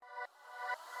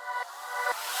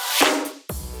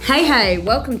Hey,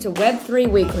 welcome to Web3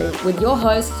 Weekly with your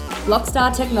host,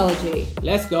 Blockstar Technology.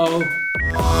 Let's go.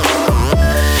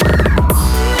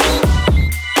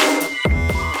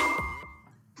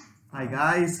 Hi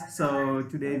guys, so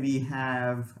today we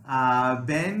have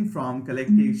Ben from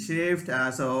Collective Shift.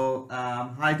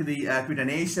 Hi to the Twitter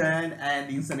Nation and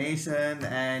the Insta Nation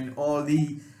and all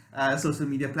the social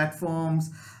media platforms.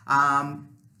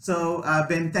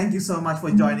 Ben, thank you so much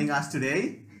for joining us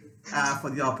today for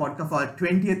our podcast, for our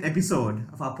 20th episode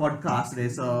of our podcast today.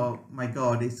 So, my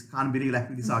God, it can't believe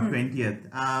like this is our 20th.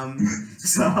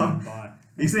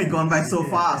 It's gone by so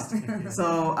fast.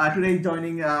 So today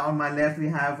joining on my left we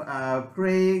have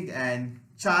Craig and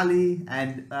Charlie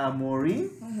and Maureen.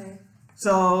 Okay.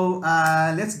 So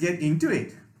let's get into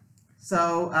it.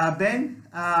 So Ben,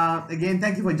 again,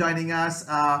 thank you for joining us.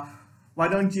 Why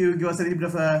don't you give us a little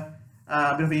bit of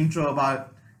an intro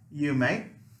about you, mate?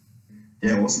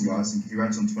 Yeah, awesome, guys, and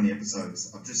congrats on 20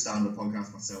 episodes. I've just started a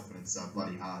podcast myself, and it's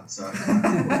bloody hard. So.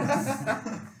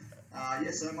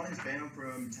 So my name's Ben. I'm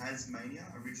from Tasmania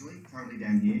originally, currently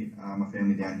down here. My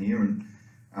family down here, and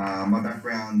my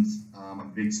background, I'm a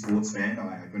big sports fan.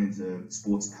 I got into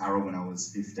sports apparel when I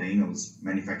was 15. I was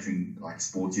manufacturing like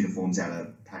sports uniforms out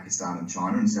of Pakistan and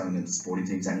China and selling them to sporting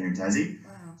teams down here in Tassie. Wow.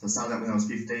 So I started that when I was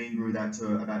 15, grew that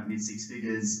to about mid six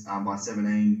figures by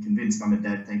 17. Convinced mum and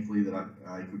dad, thankfully, that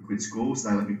I could quit school, so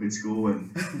they let me quit school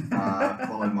and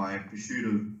followed my pursuit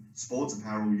of sports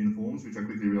apparel uniforms, which I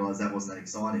quickly realised that wasn't that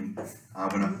exciting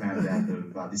when I found out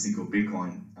of this thing called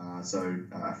Bitcoin. So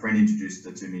a friend introduced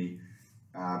it to me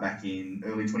back in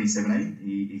early 2017.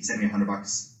 He sent me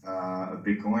 $100 of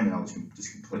Bitcoin, and I was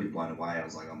just completely blown away. I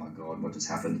was like, oh my God, what just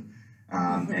happened?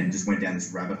 And just went down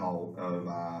this rabbit hole of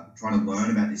trying to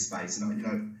learn about this space.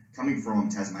 And coming from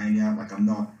Tasmania, like I'm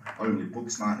not overly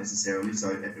book smart necessarily, so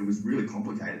it was really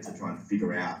complicated to try and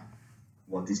figure out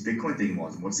what this Bitcoin thing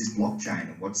was, and what's this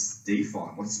blockchain, and what's DeFi,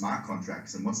 and what's smart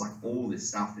contracts, and what's like all this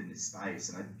stuff in this space.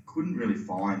 And I couldn't really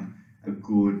find a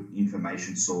good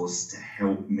information source to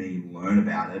help me learn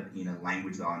about it in a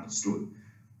language that I understood.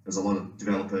 There's a lot of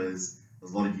developers,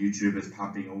 there's a lot of YouTubers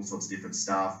pumping all sorts of different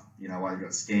stuff. I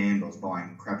got scammed, I was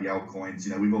buying crappy altcoins.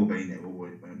 We've all been there, we all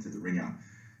went through the ringer.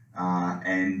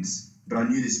 But I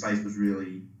knew this space was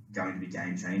really going to be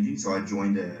game changing. So I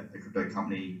joined a crypto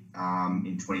company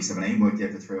in 2017, worked there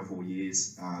for 3 or 4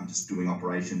 years, just doing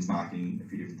operations, marketing, a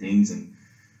few different things, and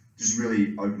just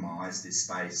really opened my eyes to this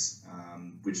space,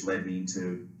 which led me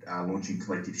into launching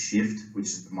Collective Shift, which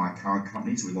is my current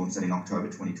company. So we launched that in October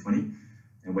 2020,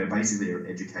 and we're basically an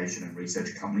education and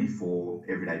research company for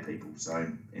everyday people. So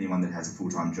anyone that has a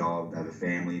full-time job, they have a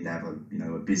family, they have a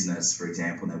business, for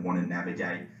example, and they want to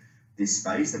navigate this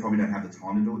space, they probably don't have the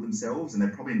time to do it themselves, and they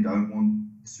probably don't want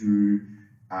to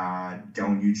go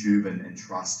on YouTube and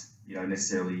trust,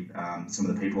 necessarily some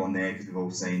of the people on there, because we've all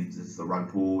seen the rug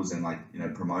pulls and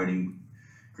promoting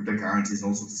cryptocurrencies and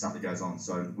all sorts of stuff that goes on.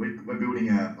 So we're building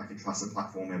a trusted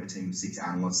platform. We have a team of 6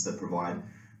 analysts that provide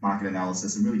market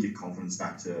analysis and really give confidence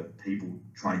back to people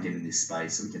trying to get in this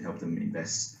space, so we can help them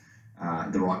invest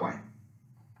the right way.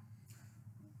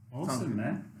 Awesome,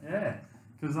 man. Yeah.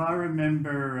 Because I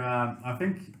remember, I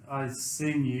think I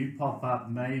seen you pop up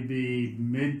maybe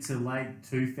mid to late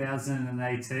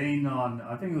 2018 on,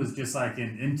 I think it was just like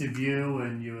an interview,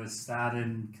 and you were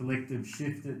starting Collective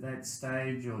Shift at that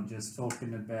stage, or just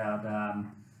talking about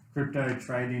crypto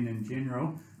trading in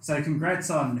general. So congrats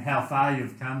on how far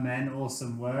you've come, man.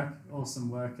 Awesome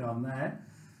work on that.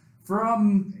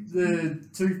 From the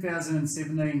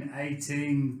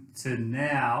 2017-18 to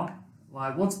now,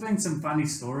 what's been some funny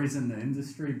stories in the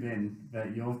industry, Ben,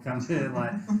 that you've come to,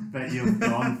 that you've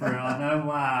gone through? I know,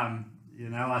 I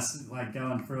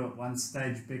going through at one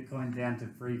stage, Bitcoin down to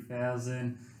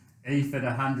 3,000, ETH at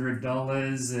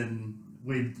 $100, and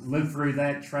we lived through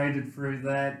that, traded through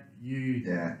that. You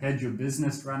had your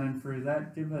business running through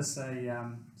that. Give us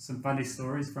some funny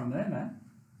stories from there, man.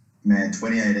 Man,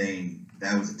 2018,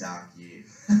 that was a dark year.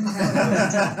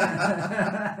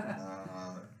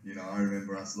 I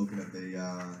remember us looking at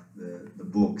the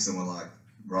books, and we're like,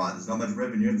 right, there's not much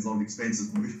revenue, there's a lot of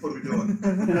expenses. What are we doing?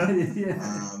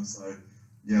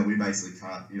 We basically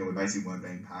cut. We basically weren't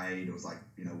being paid. It was like,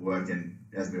 working,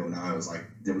 as we all know, it was like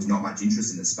there was not much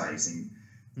interest in the space, and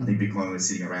I think Bitcoin was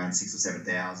sitting around 6,000 or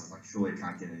 7,000. Like, surely it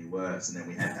can't get any worse. And then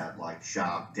we had that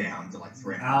sharp down to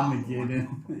 3.5.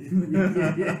 Armageddon.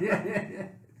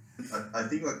 I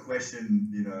think I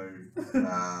questioned,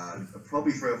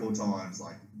 probably 3 or 4 times,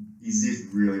 is this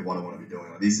really what I want to be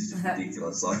doing? This is just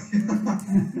ridiculous.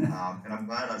 And I'm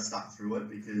glad I stuck through it,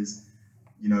 because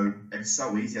it's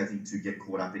so easy, I think, to get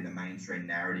caught up in the mainstream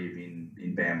narrative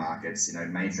in bear markets.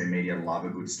 Mainstream media love a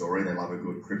good story. They love a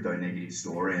good crypto negative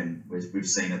story. And we've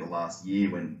seen it the last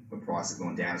year when the price have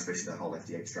gone down, especially the whole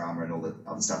FTX drama and all the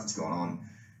other stuff that's gone on.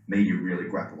 Media really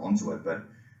grapple onto it. But,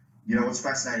 what's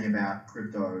fascinating about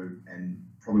crypto and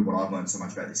probably what I've learned so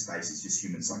much about this space is just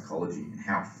human psychology and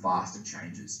how fast it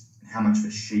changes and how much of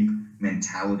a sheep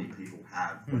mentality people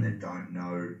have when they don't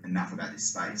know enough about this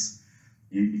space.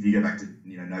 If you go back to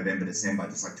November, December,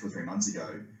 just like 2 or 3 months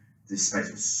ago, this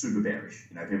space was super bearish.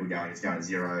 People going, it's going to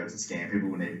zero, it's a scam. People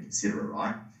wouldn't even consider it,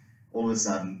 right? All of a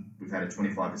sudden, we've had a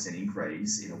 25%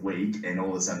 increase in a week, and all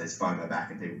of a sudden there's FOMO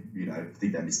back, and people,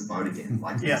 think they missed the boat again.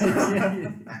 Like,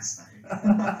 fascinating.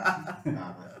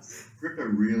 Crypto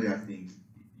really, I think,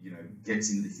 gets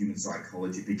into the human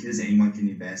psychology because anyone can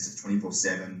invest. It's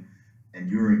 24/7. And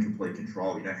you're in complete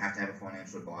control. You don't have to have a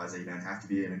financial advisor. You don't have to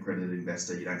be an accredited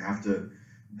investor. You don't have to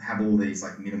have all these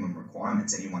minimum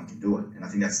requirements. Anyone can do it. And I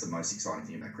think that's the most exciting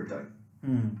thing about crypto.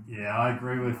 Yeah, I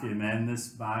agree with you, man.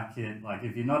 This market,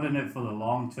 if you're not in it for the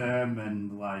long term,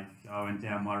 and I went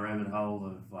down my rabbit hole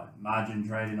of margin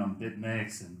trading on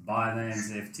BitMEX and Binance,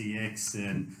 FTX,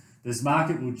 and this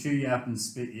market will chew you up and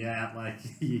spit you out.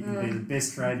 You can be the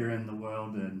best trader in the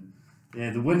world, and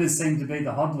yeah, the winners seem to be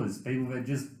the hodlers, people that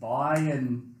just buy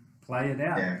and play it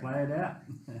out.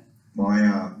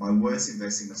 My worst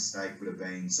investing mistake would have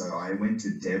been, so I went to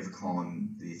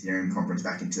DevCon, the Ethereum conference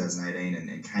back in 2018,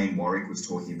 and Kane Warwick was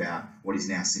talking about what is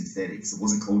now Synthetics. It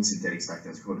wasn't called Synthetics back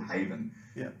then, it was called Haven.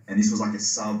 Yeah. And this was a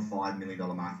sub $5 million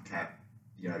market cap,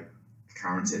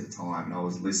 currency at the time. And I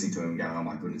was listening to him going, oh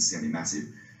my goodness, it's going to be massive.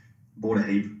 Bought a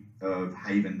heap of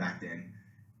Haven back then.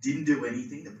 Didn't do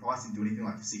anything. The price didn't do anything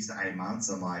for 6 to 8 months.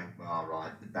 I'm like, oh,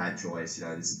 right, bad choice.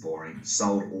 This is boring.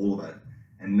 Sold all of it,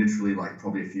 and literally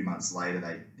probably a few months later,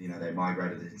 they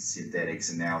migrated to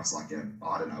Synthetics, and now it's I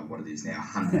don't know what it is now,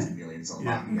 hundreds of millions on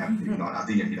market cap. I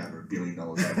think it hit over $1 billion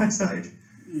at one stage.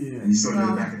 Yeah. And you sort of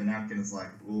go back of the napkin. It's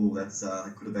that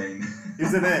could have been.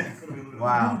 Isn't it?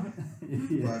 Wow.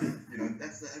 But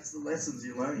that's the lessons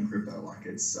you learn in crypto.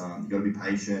 It's you got to be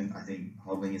patient. I think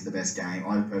hodling is the best game.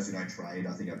 I personally don't trade.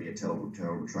 I think I'd be a terrible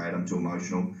trader. I'm too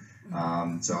emotional.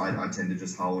 So I tend to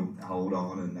just hold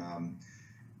on, and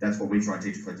that's what we try and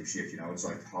teach Collective Shift.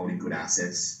 It's holding good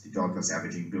assets, dollar cost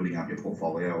averaging, building up your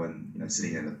portfolio, and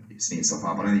setting yourself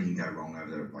up. I don't think you can go wrong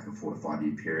over a 4 to 5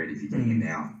 year period if you're getting in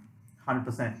now.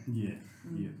 100%. Yeah.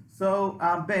 So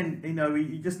Ben,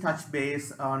 you just touched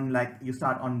base on you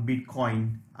start on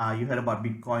Bitcoin. You heard about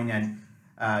Bitcoin,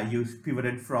 and you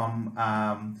pivoted from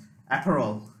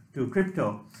apparel to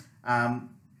crypto.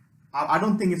 I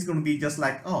don't think it's going to be just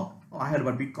oh, I heard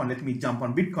about Bitcoin, let me jump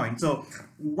on Bitcoin. So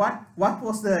what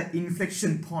was the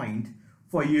inflection point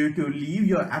for you to leave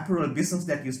your apparel business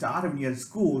that you started in your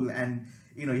school, and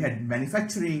you had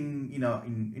manufacturing,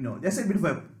 there's a bit of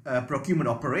a procurement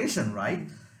operation, right?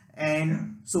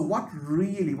 And so what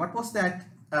was that,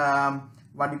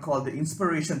 what we call the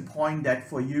inspiration point that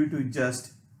for you to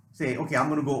just say, okay, I'm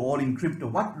going to go all in crypto?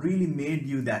 What really made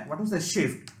you that? What was the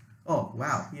shift? Oh,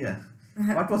 wow. Yeah.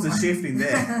 What was the shift in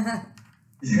there?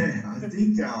 Yeah, I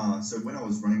think, so when I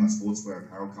was running my sportswear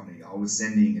apparel company, I was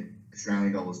sending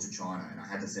Australian dollars to China, and I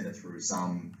had to send it through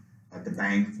some, the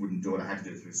bank wouldn't do it. I had to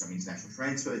do it through some international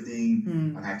transfer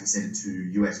thing. I'd have to send it to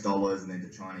US dollars and then to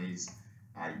Chinese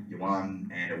yuan,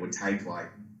 and it would take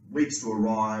weeks to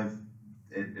arrive.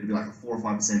 It'd be a 4 or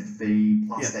 5% fee,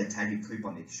 plus they'd take a clip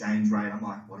on the exchange rate. I'm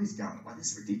like, what is going on?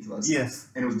 This is ridiculous. Yes.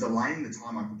 And it was delaying the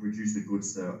time I could produce the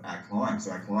goods to our clients.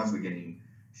 So our clients were getting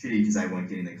shitty because they weren't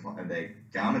getting their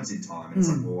garments in time. And it's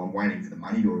well, I'm waiting for the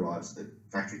money to arrive so the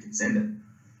factory can send it.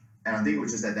 And I think it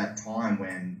was just at that time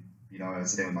when, I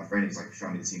was sitting with my friend, he's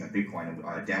showing me this thing about Bitcoin, and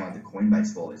I downloaded the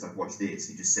Coinbase wallet. He's like, watch this.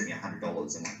 He just sent me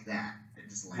 $100, and that, it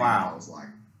just landed. Wow. I was like,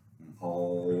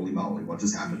 holy moly, what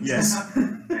just happened? Yes.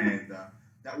 And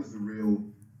that was the real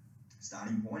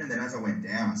starting point. And then as I went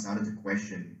down, I started to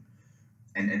question,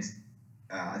 and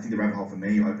I think the rabbit hole for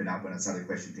me opened up when I started to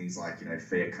question things like,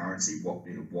 fiat currency.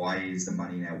 Why is the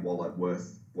money in our wallet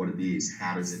worth what it is?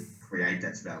 How does it create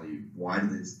that value? Why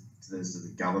does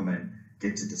the government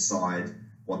get to decide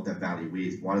what the value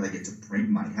is? Why do they get to print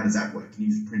money? How does that work? Can you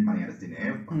just print money out of thin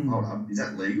air? Hold up, is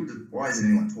that legal? Why isn't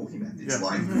anyone talking about this?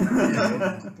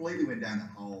 Completely went down that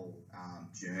whole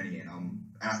journey, and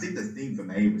I think the thing for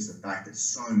me was the fact that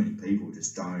so many people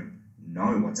just don't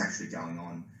know what's actually going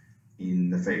on in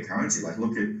the fiat currency.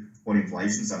 Look at what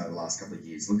inflation's done over the last couple of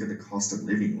years. Look at the cost of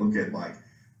living. Look at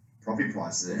property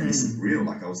prices, and this is real.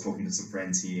 I was talking to some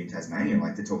friends here in Tasmania,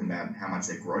 they're talking about how much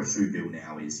their grocery bill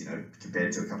now is,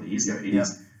 compared to a couple of years ago. It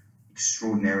is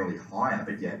extraordinarily higher,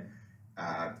 but yet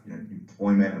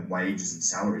employment and wages and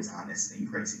salaries aren't necessarily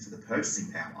increasing. So the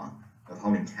purchasing power of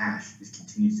holding cash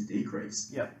continues to decrease.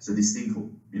 Yep. So this thing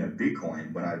called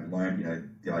Bitcoin, when I learned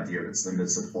the idea of its limited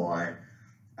supply,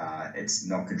 it's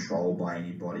not controlled by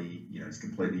anybody. It's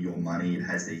completely your money. It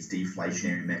has these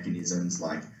deflationary mechanisms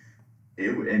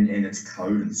and its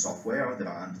code and software that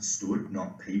I understood,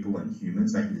 not people and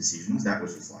humans making decisions. That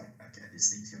was just like, okay,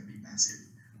 this thing's going to be massive.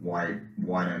 Why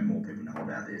don't more people know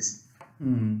about this? I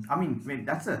mean,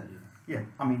 that's a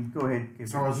I mean, go ahead.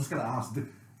 So I was just going to ask,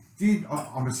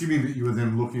 I'm assuming that you were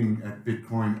then looking at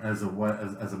Bitcoin as a way,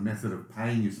 as a method of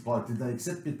paying your supply. Did they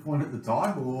accept Bitcoin at the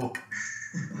time, or?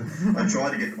 I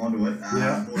tried to get them onto it.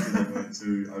 Unfortunately, they weren't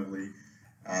too overly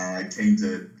keen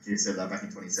to set that back in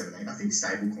 2017. I think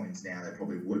stable coins now they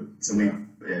probably would. So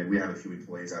we have a few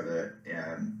employees over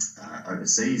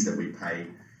overseas that we pay.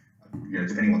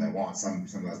 Depending on what they want. Some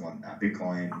guys want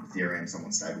Bitcoin, Ethereum, some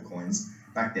want stable coins.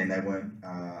 Back then they weren't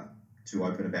too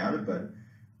open about it, but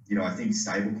I think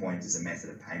stable coins as a method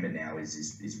of payment now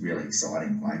is really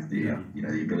exciting. Like the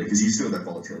ability, because you still have that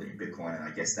volatility in Bitcoin, and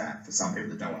I guess that for some people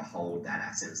that don't want to hold that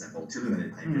asset as that volatility,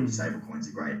 then pay stable coins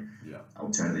are great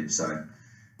alternative. So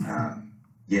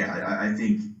I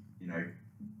think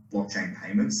blockchain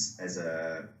payments as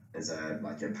a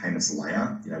payments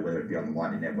layer, whether it be on the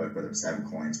Lightning Network, whether it's stable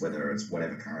coins, whether it's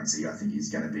whatever currency, I think is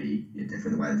going to be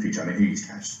definitely the way of the future. I mean, who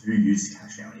uses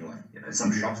cash now anyway?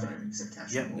 Some shops don't even accept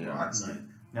cash anymore, right? So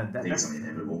I think it's something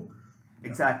inevitable.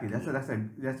 Exactly.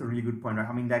 That's a really good point, right?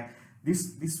 I mean,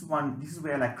 this is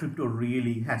where crypto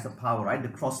really has a power, right? The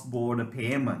cross-border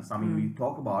payments. I mean, we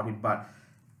talk about it, but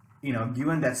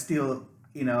given that still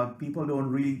people don't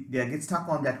really, they get stuck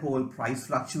on that whole price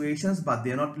fluctuations, but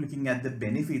they're not looking at the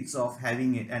benefits of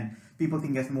having it, and people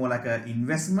think it's more like an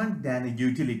investment than a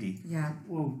utility. Yeah.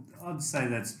 Well, I'd say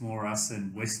that's more us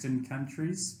in Western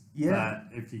countries. Yeah.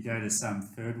 But if you go to some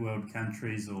third world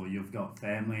countries, or you've got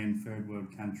family in third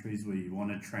world countries where you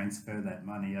want to transfer that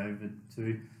money over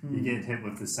to, you get hit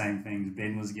with the same things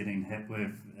Ben was getting hit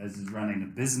with as he's running a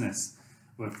business,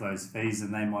 with those fees,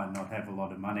 and they might not have a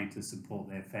lot of money to support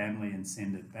their family and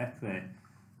send it back there.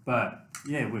 But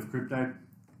with crypto,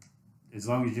 as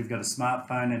long as you've got a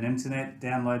smartphone and internet,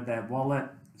 download that wallet,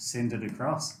 send it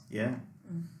across. Yeah.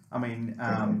 I mean,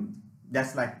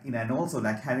 that's and also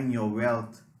having your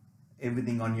wealth,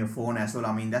 everything on your phone as well.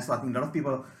 I mean, that's what I think a lot of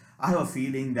people, I have a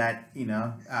feeling that,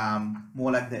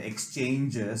 more like the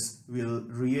exchanges will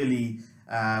really,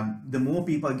 the more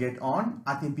people get on,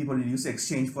 I think people will use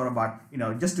exchange for about,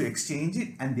 just to exchange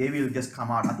it, and they will just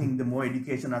come out. I think the more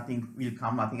education, I think, will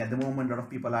come. I think at the moment, a lot of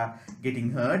people are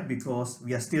getting hurt because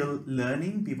we are still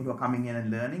learning, people who are coming in and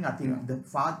learning. I think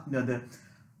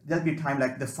there'll be time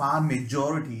the far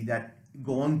majority that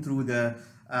gone through the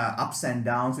ups and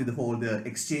downs with the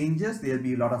exchanges, there'll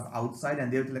be a lot of outside,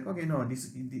 and they'll be like, okay, no,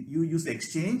 you use the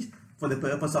exchange for the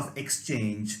purpose of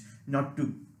exchange, not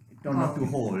to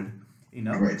hold.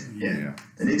 Correct. Yeah.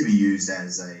 They need to be used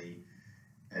as a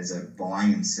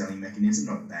buying and selling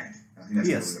mechanism, not a bank. I think that's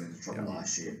where we got into trouble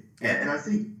last year. And I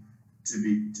think to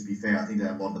be fair, I think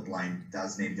that a lot of the blame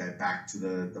does need to go back to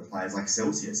the players like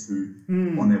Celsius, who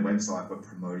on their website were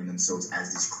promoting themselves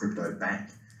as this crypto bank.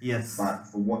 Yes. But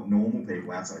for what normal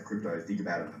people outside of crypto think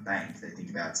about a bank, they think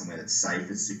about somewhere that's safe,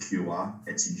 it's secure,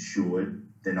 it's insured,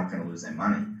 they're not going to lose their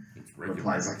money. But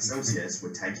players like Celsius were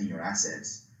taking your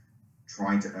assets,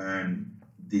 trying to earn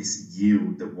this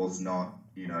yield that was not,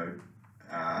 they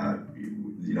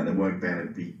weren't going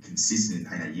to be consistent in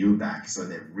paying that yield back, so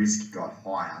their risk got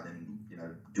higher than,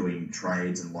 doing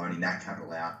trades and loaning that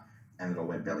capital out, and it all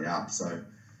went belly up. So,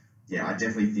 I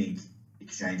definitely think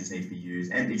exchanges need to be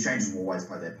used, and exchanges will always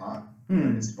play their part.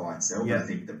 It's buy and sell. But I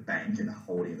think the bank and the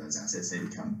holding of those assets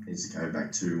needs to go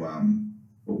back to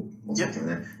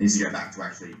needs to go back to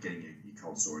actually getting your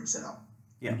cold storage set up.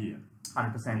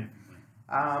 100%.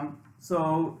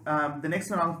 So the next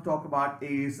one I'll talk about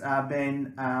is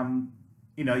Ben.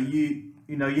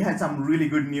 You had some really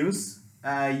good news.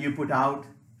 You put out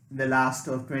the last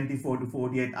of 24 to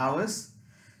 48 hours.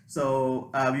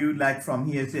 So we would like from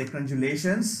here to say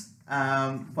congratulations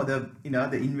for the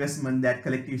the investment that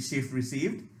Collective Shift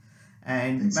received.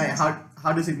 And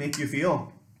how does it make you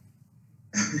feel?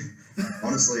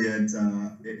 Honestly,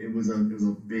 it was a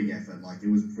big effort. Like, it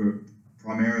was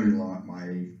primarily like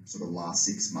my sort of last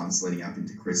 6 months leading up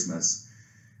into Christmas.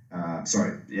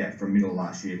 From middle of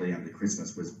last year leading up to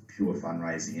Christmas was pure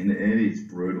fundraising, and it is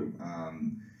brutal.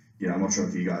 I'm not sure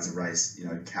if you guys have raised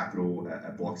capital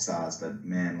at Blockstars, but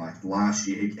man, like last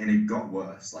year, and it got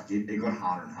worse. Like it got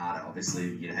harder and harder.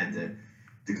 Obviously, you had the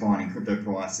declining crypto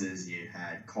prices, you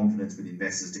had confidence with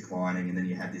investors declining, and then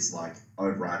you had this like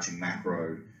overarching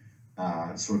macro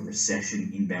sort of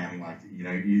recession inbounding. Like, you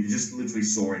know, you just literally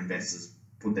saw investors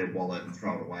put their wallet and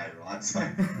throw it away, right? So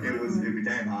it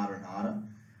became harder and harder.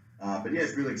 But yeah,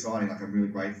 it's really exciting. Like, I'm really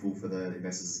grateful for the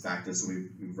investors that backed us. So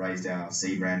we've raised our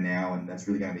seed round now, and that's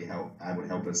really going to be able to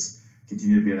help us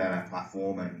continue to build out our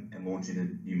platform and launch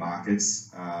into new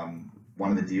markets. One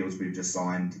of the deals we've just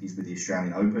signed is with the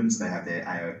Australian Open. So they have their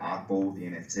AO Art Ball, the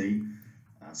NFT.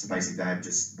 So basically, they've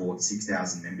just bought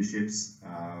 6,000 memberships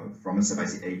from us. So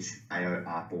basically, each AO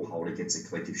Art Ball holder gets a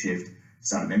collective shift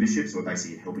starter membership. So we're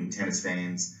basically helping tennis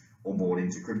fans onboard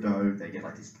into crypto. They get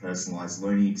like this personalized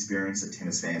learning experience. So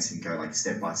tennis fans can go like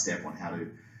step by step on how to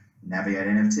navigate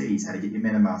NFTs, how to get your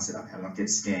MetaMask set up, how to not get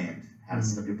scammed, how to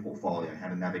set up your portfolio, how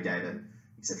to navigate it,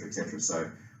 etc., etc.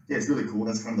 So yeah, it's really cool.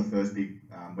 That's kind of the first big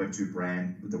Web2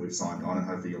 brand that we've signed on, and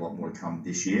hopefully a lot more to come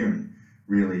this year. And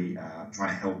really trying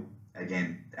to help,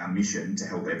 again, our mission to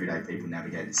help everyday people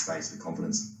navigate this space with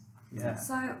confidence. Yeah.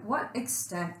 So what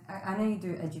extent, I know you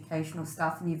do educational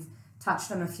stuff and you've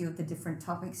touched on a few of the different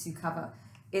topics you cover.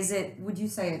 Would you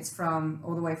say it's from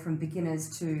all the way from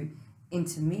beginners to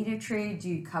intermediary? Do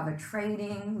you cover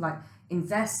trading, like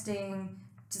investing,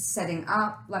 to setting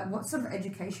up? Like, what sort of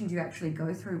education do you actually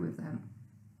go through with them?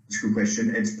 It's a good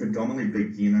question. It's predominantly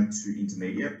beginner to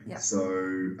intermediate. Yep.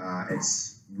 So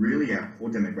it's really our core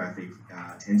demographic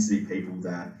tends to be people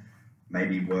that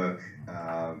maybe work,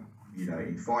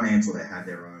 in finance, or they have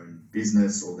their own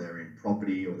business, or they're in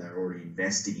property, or they're already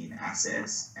investing in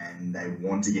assets, and they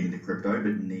want to get into crypto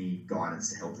but need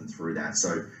guidance to help them through that.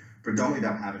 So predominantly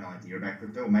they'll have an idea about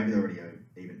crypto, or maybe they already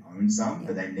even own some,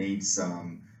 but they need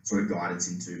some sort of guidance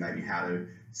into maybe how to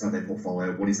start their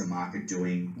portfolio. What is the market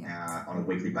doing on a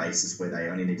weekly basis, where they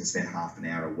only need to spend half an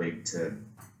hour a week to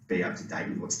be up to date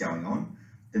with what's going on.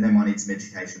 Then they might need some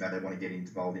education about, they want to get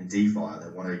involved in DeFi, they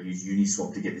want to use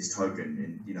Uniswap to get this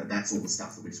token, and that's all the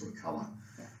stuff that we sort of cover.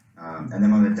 And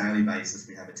then on a daily basis,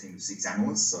 we have a team of 6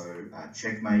 analysts. So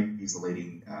Checkmate, he's the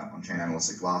leading on-chain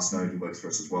analyst at Glassnode. He works for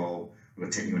us as well. We've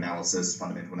got technical analysis,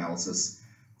 fundamental analysis.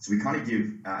 So we kind of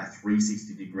give a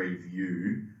 360-degree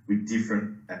view with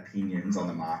different opinions on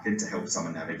the market to help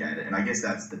someone navigate it. And I guess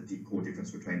that's the core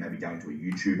difference between maybe going to a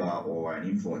YouTuber or an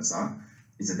influencer,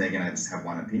 is that they're going to just have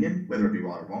one opinion, whether it be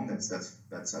right or wrong. That's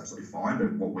absolutely fine.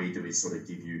 But what we do is sort of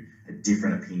give you a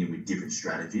different opinion with different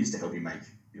strategies to help you make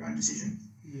your own decision.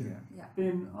 Yeah.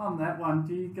 Ben, on that one,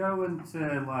 do you go into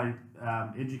like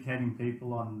educating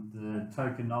people on the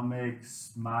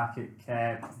tokenomics, market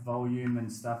cap, volume,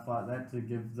 and stuff like that to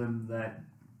give them that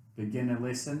beginner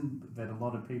lesson that a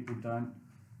lot of people don't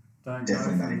know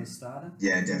from the starter?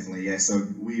 Yeah, definitely. Yeah, so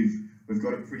we've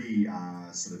got a pretty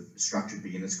sort of structured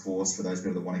beginners course for those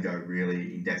people that want to go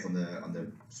really in depth on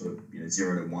the sort of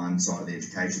 0 to 1 side of the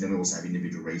education. Then we also have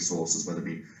individual resources, whether it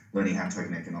be learning how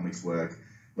token economics work,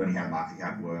 learning how market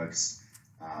cap works,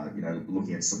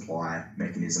 looking at supply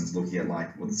mechanisms, looking at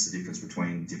like what's the difference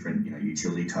between different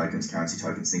utility tokens, currency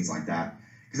tokens, things like that.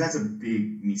 Because that's a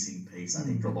big missing piece, I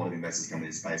think, for a lot of investors coming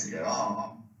into space and go,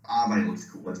 oh, Aave looks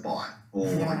cool, let's buy it. Or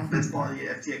let's buy the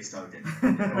FTX token.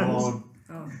 Or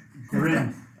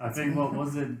Grin. I think, what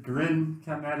was it? Grin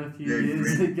come out a few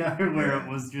years ago where it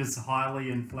was just highly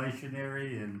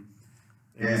inflationary and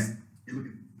you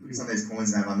look at some of these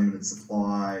coins that have unlimited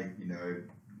supply,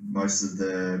 most of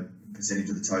the percentage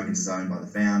of the tokens is owned by the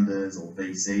founders or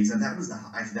VCs, and that was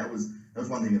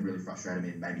one thing that really frustrated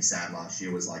me and made me sad last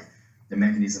year, was like the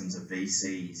mechanisms of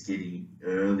VCs getting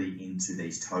early into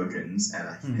these tokens at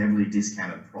a heavily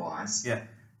discounted price. Yeah.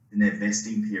 And their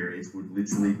vesting periods would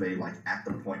literally be like at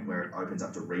the point where it opens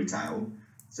up to retail.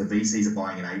 So VCs are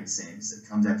buying at 8 cents, it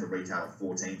comes out to retail at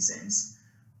 14 cents.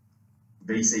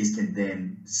 VCs can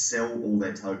then sell all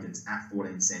their tokens at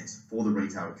 14 cents for the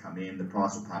retail to come in, the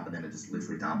price will pump, and then it just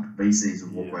literally dumped. VCs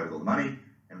will walk away with all the money,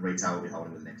 and retail will be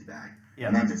holding with an empty bag. Yeah.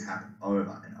 And that just happened over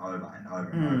and over and over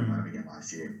and over and over again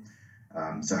last year.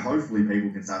 So hopefully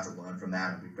people can start to learn from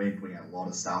that, and we've been putting out a lot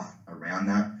of stuff around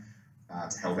that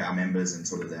to help our members and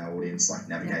sort of our audience like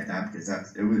navigate that, because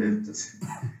that's the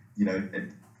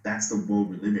world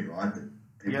we live in, right? That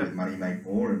people with money make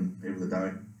more and people that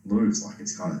don't lose. Like,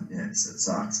 it's kind of it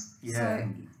sucks. So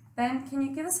Ben, can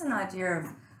you give us an idea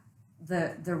of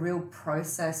the real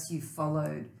process you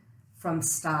followed from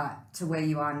start to where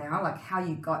you are now, like how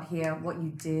you got here, what you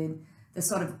did, the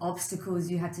sort of obstacles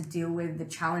you had to deal with, the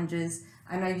challenges?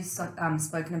 I know you've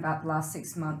spoken about the last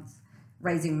 6 months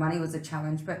raising money was a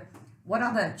challenge, but what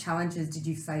other challenges did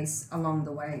you face along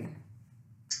the way?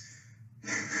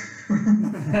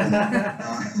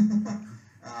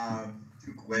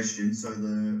 Good question. So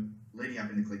leading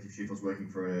up in the collective shift, I was working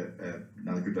for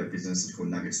another crypto business. It's called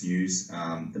Nuggets News,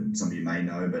 that some of you may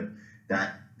know, but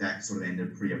that that sort of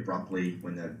ended pretty abruptly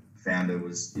when the founder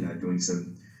was, doing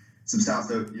some stuff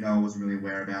that, I wasn't really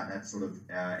aware about. That sort of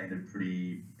ended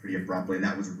pretty abruptly, and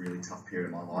that was a really tough period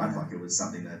of my life. Like, it was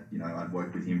something that, I'd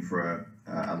worked with him for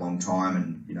a long time,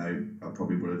 and, I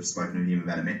probably would have spoken to him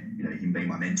about, him being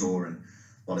my mentor and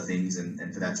a lot of things,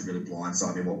 and for that to really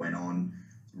blindside me what went on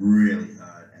really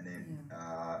hurt. And then,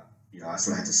 I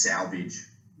sort of had to salvage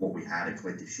what we had at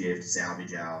Collective Shift,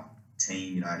 salvage our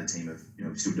team. I had a team of,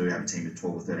 we still do have a team of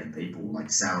 12 or 13 people, like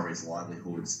salaries,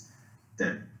 livelihoods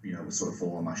that, was sort of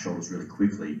fall on my shoulders really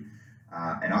quickly.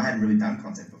 And I hadn't really done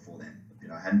content before then.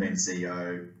 I hadn't been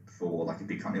CEO for like a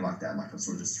big company like that. Like, I was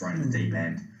sort of just thrown in the deep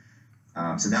end.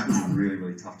 So that was a really,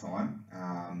 really tough time.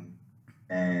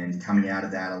 And coming out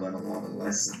of that, I learned a lot of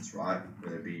lessons, right?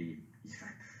 Whether it be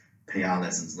PR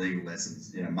lessons, legal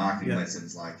lessons, marketing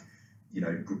lessons, like,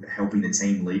 helping the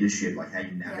team leadership, like how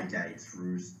you navigate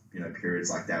through, periods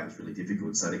like that was really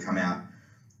difficult. So to come out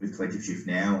with Collective Shift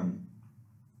now, and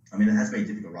I mean, it has been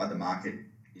difficult, right? The market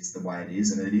is the way it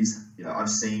is, and it is, I've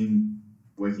seen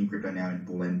working crypto now in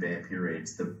bull and bear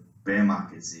periods, the bear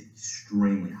market is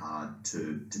extremely hard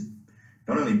to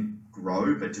not only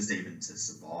grow, but just even to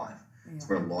survive. It's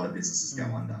where a lot of businesses go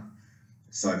under.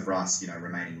 So for us,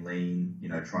 remaining lean,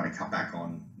 trying to cut back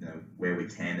on, where we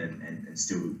can and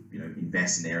still,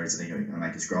 invest in areas that are going to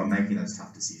make us grow, and making those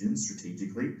tough decisions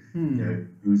strategically.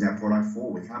 Who's our product for?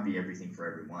 We can't be everything for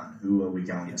everyone. Who are we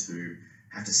going to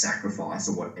have to sacrifice,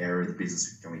 or what area of the business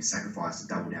is going to sacrifice to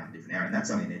double down in a different area? And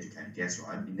that's only an educated guess,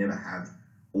 right? You never have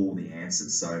all the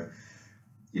answers. So,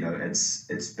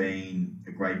 it's been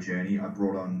a great journey. I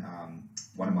brought on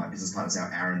one of my business partners, our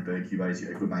Aaron Berghuber, is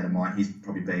a good mate of mine. He's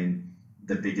probably been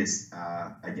the biggest,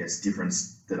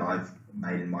 difference that I've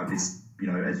made in my business.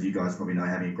 As you guys probably know,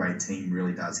 having a great team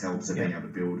really does help. So being able to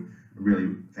build a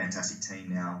really fantastic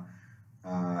team now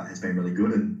has been really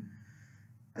good. And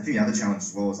I think the other challenge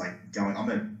as well is like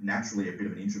I'm naturally a bit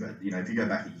of an introvert. If you go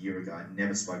back a year ago, I'd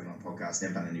never spoken on a podcast,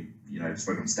 never done any,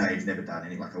 spoken on stage, never done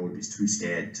any, like I would be too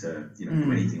scared to,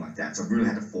 do anything like that. So I've really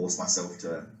had to force myself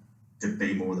to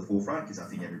be more at the forefront, because I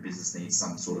think every business needs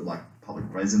some sort of like public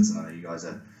presence. And I know you guys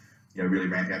are, really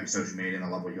ramping up your social media, and I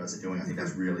love what you guys are doing. I think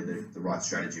that's really the right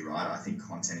strategy, right? I think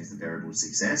content is the variable to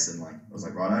success. And like, I was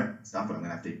like, righto, stuff it. I'm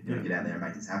gonna have to get out there and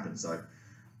make this happen. So,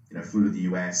 flew to the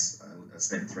US. I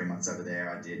spent 3 months over there.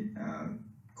 I did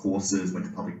courses, went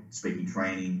to public speaking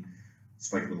training,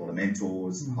 spoke with a lot of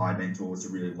mentors, hired mentors to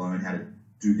really learn how to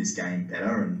do this game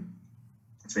better. And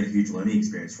it's been a huge learning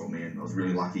experience for me. And I was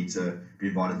really lucky to be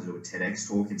invited to do a TEDx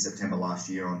talk in September last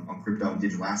year on crypto and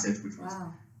digital assets, which was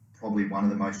probably one of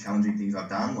the most challenging things I've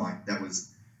done. Like, that was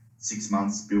 6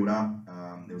 months build up.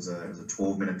 There was a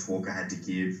 12-minute talk I had to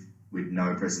give with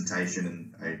no presentation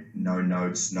and no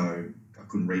notes, I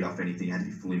couldn't read off anything. It had to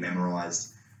be fully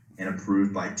memorized and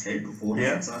approved by TED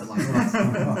beforehand. So so that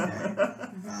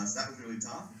was really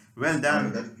tough. Well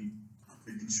done.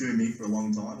 It consumed me for a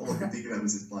long time. All I could think about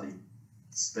was this bloody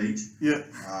speech.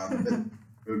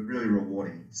 But really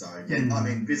rewarding. So again, I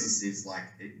mean, business is like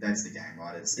that's the game,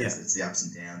 right? It's the ups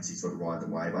and downs. You sort of ride the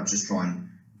wave. I just try and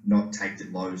not take the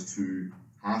lows too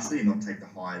harshly, and not take the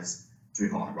highs too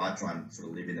high, right? Try and sort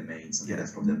of live in the means. I think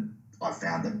that's probably I've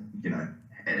found that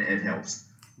it helps.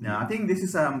 No, I think this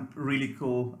is really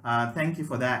cool. Thank you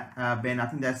for that, Ben. I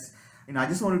think that's I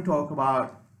just want to talk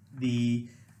about the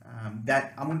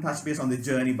that I'm going to touch base on the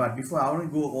journey, but before I want to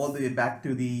go all the way back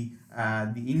to the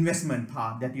investment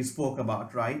part that you spoke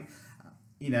about, right?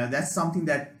 That's something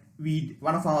that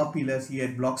one of our pillars here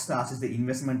at Blockstars is the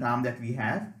investment arm that we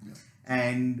have.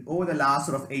 And over the last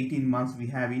sort of 18 months, we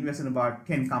have invested in about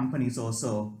 10 companies or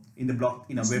so in the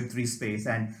Web3 space.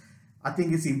 And I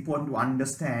think it's important to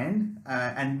understand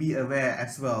and be aware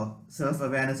as well.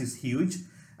 Self-awareness is huge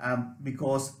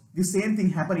because the same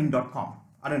thing happened in .com.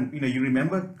 You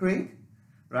remember, Craig,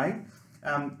 right?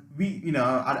 I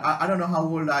don't know how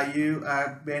old are you,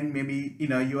 Ben? Maybe,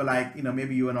 you were like,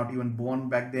 maybe you were not even born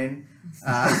back then.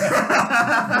 I'm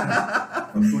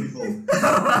 24.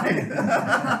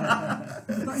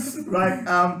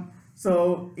 Right.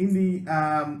 So in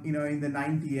the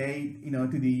 98,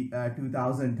 to the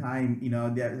 2000 time,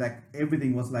 like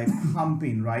everything was like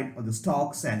pumping, right? Or the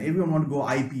stocks, and everyone want to go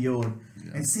IPO,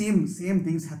 and same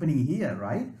things happening here,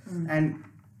 right?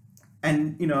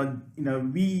 And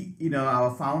we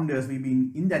our founders, we've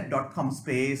been in that .com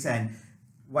space, and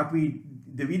we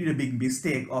did a big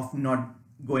mistake of not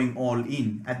going all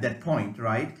in at that point,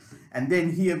 right? And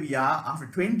then here we are after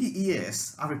 20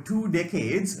 years, after 2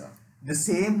 decades, the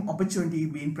same opportunity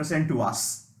being present to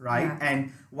us, right? Yeah.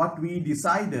 And what we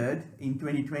decided in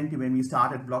 2020 when we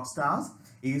started Blockstars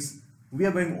is we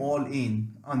are going all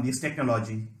in on this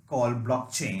technology called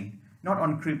blockchain, not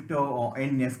on crypto or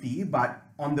NFT, but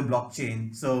on the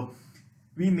blockchain. So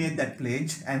we made that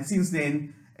pledge, and since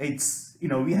then it's,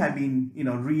 we have been,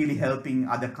 really helping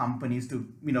other companies to,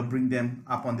 bring them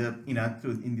up on the,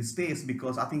 in this space,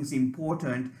 because I think it's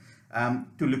important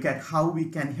to look at how we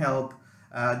can help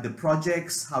the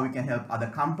projects, how we can help other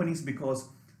companies, because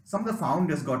some of the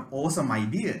founders got awesome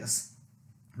ideas,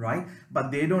 right?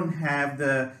 But they don't have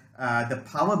the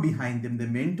power behind them, the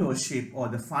mentorship or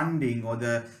the funding or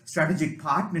the strategic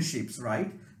partnerships,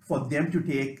 right? For them to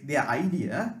take their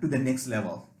idea to the next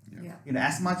level. Yeah.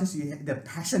 As much as the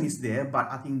passion is there,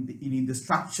 but I think you need the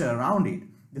structure around it,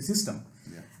 the system.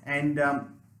 Yeah. And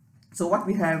so what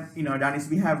we have, done is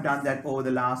we have done that over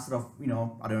the last sort of,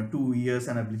 2 years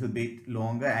and a little bit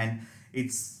longer. And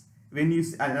it's when you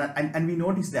and we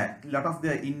notice that a lot of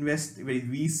the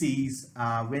VCs,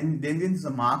 when there's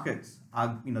a market,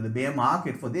 the bear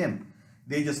market for them,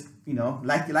 they just,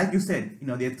 like you said,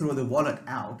 they throw the wallet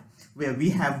out. Where we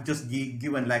have just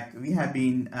given, we have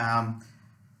been,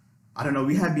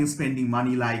 we have been spending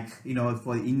money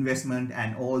for the investment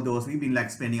and all those. We've been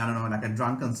spending, like a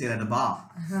drunken sailor at a bar,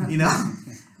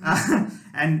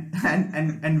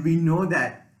 and we know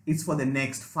that it's for the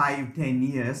next 5-10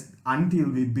 years until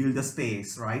we build a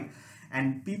space, right?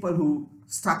 And people who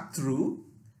stuck through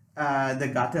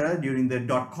the gutter during the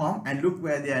 .com and look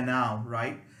where they are now,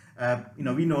 right?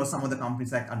 We know some of the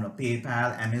companies like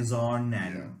PayPal, Amazon,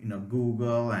 and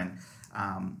Google, and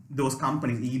those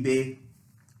companies, eBay.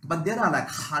 But there are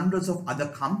hundreds of other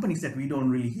companies that we don't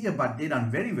really hear, but they done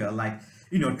very well,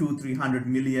 200-300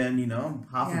 million,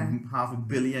 half $1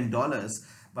 billion.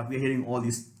 But we're hearing all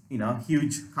these,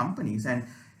 huge companies, and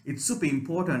it's super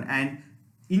important. And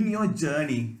in your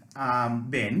journey,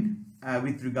 Ben,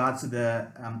 with regards to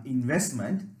the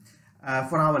investment,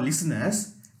 for our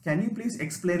listeners, can you please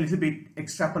explain a little bit,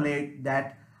 extrapolate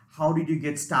that? How did you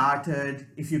get started?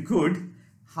 If you could,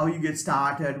 how you get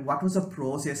started? What was the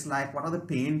process like? What are the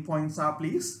pain points are,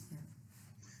 please?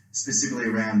 Specifically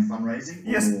around fundraising?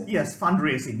 Yes,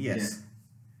 fundraising, yes.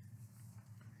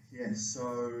 Yeah,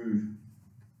 so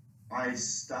I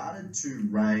tried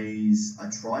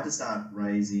to start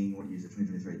raising,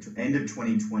 2023? End of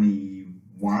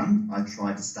 2021, I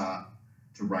tried to start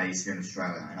to raise here in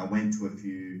Australia, and I went to a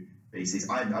few VCs.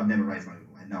 I've never raised money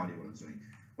before. I had no idea what I was doing.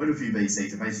 Went to a few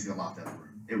VCs and basically got laughed out of the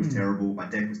room. It was terrible. My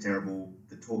deck was terrible.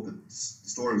 The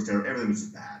story was terrible. Everything was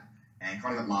just bad. And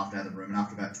kind of got laughed out of the room. And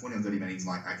after about 20 or 30 meetings,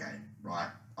 I'm like, okay,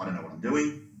 right, I don't know what I'm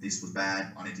doing. This was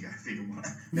bad. I need to go figure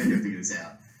this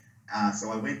out.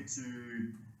 So I went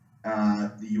to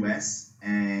the US,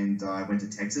 and I went to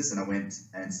Texas, and I went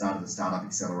and started a startup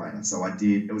accelerator. So I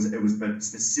did. It was but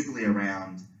specifically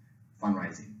around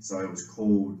fundraising. So it was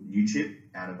called New Chip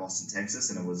out of Austin, Texas,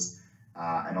 and it was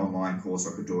an online course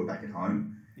so I could do it back at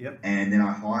home. Yep. And then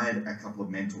I hired a couple of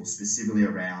mentors specifically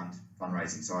around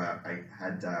fundraising. So I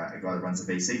had a guy that runs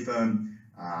a VC firm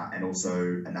and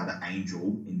also another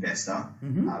angel investor.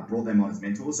 Brought them on as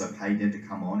mentors. So I paid them to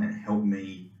come on and help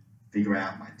me figure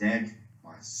out my deck,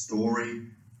 my story,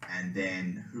 and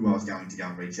then who I was going to go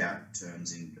and reach out in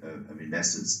terms of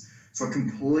investors. So it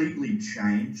completely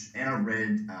changed, and I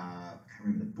read, I can't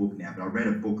remember the book now, but I read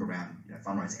a book around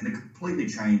fundraising, and it completely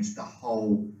changed the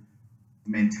whole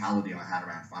mentality I had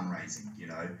around fundraising.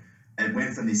 It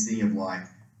went from this thing of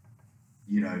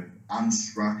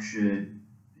unstructured,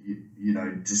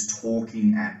 just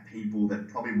talking at people that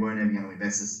probably weren't ever going to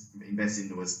invest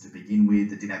into us to begin with,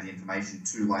 that didn't have the information,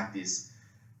 to this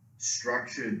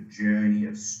structured journey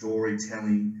of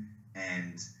storytelling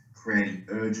and creating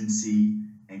urgency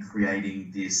and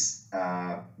creating this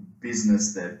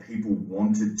business that people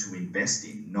wanted to invest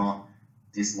in, not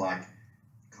this kind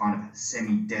of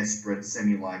semi-desperate,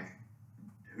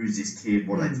 who's this kid,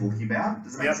 what are they talking about?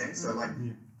 Does that make sense? So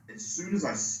as soon as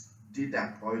I did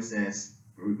that process,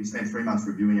 we spent 3 months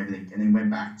reviewing everything and then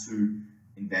went back to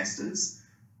investors.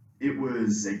 It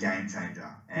was a game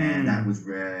changer, and that was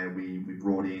where we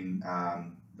brought in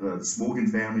the Smorgan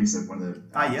family, so one of the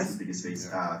biggest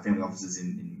family offices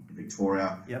in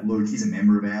Victoria. Yep. Luke, he's a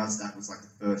member of ours. That was the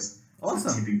first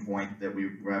awesome tipping point that we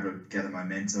were able to gather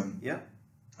momentum. Yep.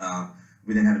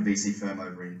 We then had a VC firm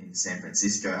over in San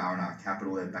Francisco, R&R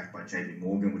Capital. They're backed by JP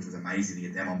Morgan, which was amazing to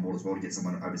get them on board as well, to get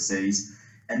someone overseas.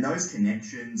 And those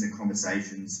connections and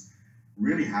conversations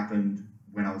really happened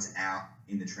when I was out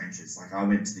in the trenches. I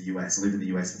went to the US, I lived in the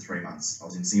US for 3 months. I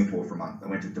was in Singapore for a month. I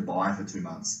went to Dubai for 2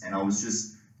 months. And I was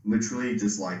just literally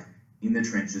in the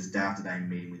trenches day after day,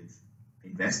 meeting with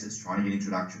investors, trying to get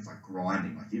introductions,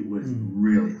 grinding. It was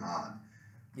really hard.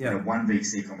 Yeah. You know, one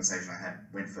VC conversation I had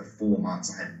went for 4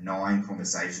 months. I had 9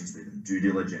 conversations with them, due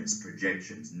diligence,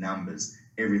 projections, numbers,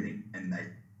 everything, and they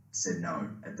said no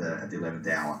at the 11th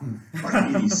hour.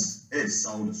 Like it's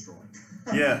soul destroying.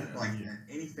 Yeah. Like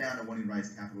any founder wanting to raise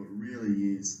capital, it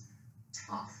really is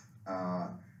tough.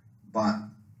 But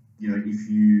you know, if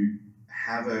you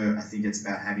have I think it's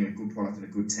about having a good product and a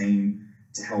good team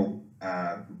to help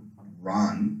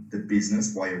run the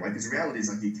business while you're away. Because the reality is,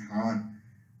 like, you're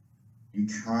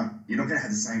not going to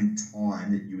have the same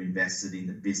time that you invested in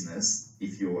the business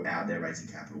if you're out there raising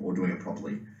capital or doing it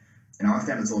properly. And I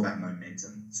found it's all about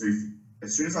momentum. So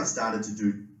as soon as I started to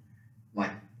do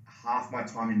like half my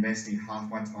time investing, half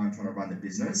my time trying to run the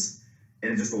business,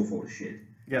 it'd just all fall to shit.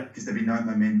 Yeah. Because there'd be no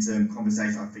momentum,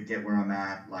 conversation, I forget where I'm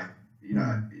at. Like, you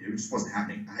know, it just wasn't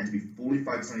happening. I had to be fully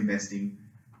focused on investing.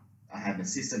 I had an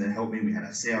assistant that helped me. We had a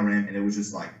CRM, and it was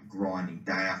just like grinding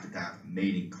day after day,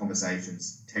 meeting,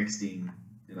 conversations, texting,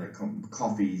 you know,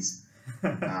 coffees,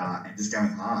 and just going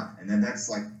hard. And then that's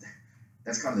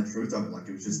kind of the truth of it. Like,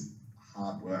 it was just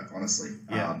hard work, honestly.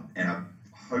 Yeah. And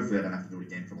hopefully I don't have to do it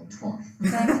again for a long time.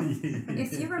 Ben,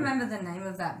 if you remember the name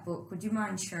of that book, would you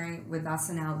mind sharing it with us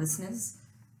and our listeners?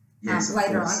 Yes, of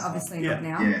later course. on, obviously, Yeah. not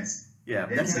now. Yes. Yeah.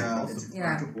 It's Awesome. a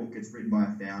practical book. It's written by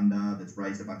a founder that's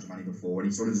raised a bunch of money before, and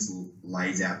he sort of just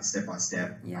lays out step by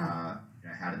step, you know,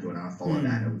 how to do it. And I followed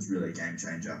that. It was really a game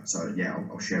changer. So yeah,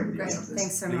 I'll share it with you Great. after this.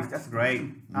 Thanks so much. That's great.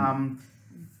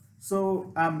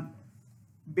 So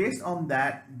based on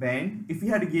that, Ben, if you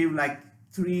had to give like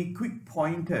 3 quick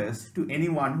pointers to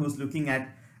anyone who's looking at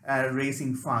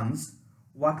raising funds,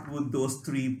 what would those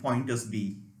 3 pointers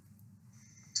be?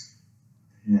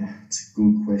 Yeah, it's a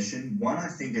good question. One, I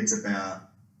think it's about,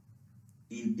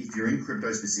 if you're in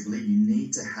crypto specifically, you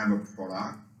need to have a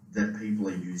product that people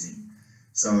are using.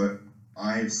 So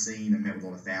I've seen and met with a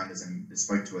lot of founders and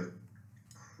spoke to a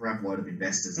crap load of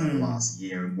investors over the last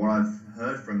year. And what I've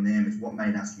heard from them is what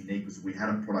made us unique was we had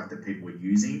a product that people were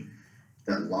using,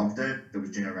 that loved it, that was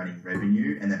generating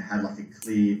revenue, and that had like a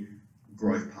clear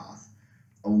growth path.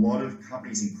 A lot of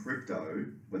companies in crypto,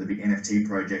 whether it be NFT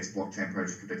projects, blockchain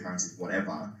projects, cryptocurrencies,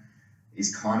 whatever,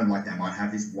 is kind of like they might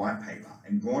have this white paper.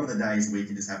 And gone are the days where you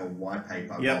can just have a white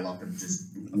paper, roll up and just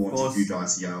launch a huge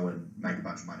ICO and make a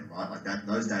bunch of money, right? Like that,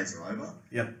 those days are over.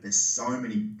 There's so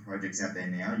many projects out there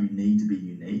now. You need to be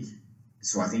unique.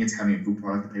 So I think it's having a good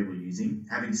product that people are using,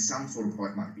 having some sort of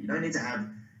product market. You don't need to have,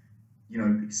 you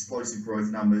know, explosive growth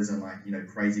numbers and like, you know,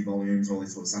 crazy volumes, all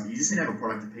this sort of stuff. You just need to have a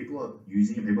product that people are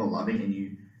using and people are loving,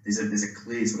 and there's a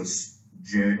clear sort of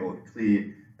journey or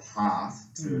clear path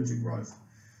to growth.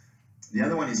 The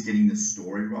other one is getting the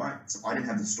story right. So I didn't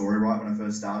have the story right when I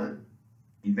first started.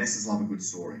 Investors love a good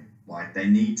story. Like, they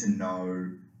need to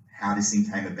know how this thing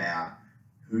came about,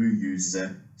 who uses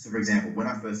it. So for example, when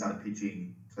I first started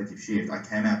pitching Collective Shift, I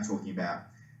came out talking about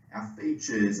our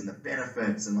features and the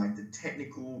benefits and like the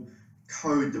technical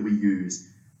code that we use.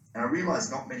 And I realized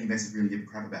not many investors really give a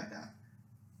crap about that.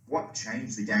 What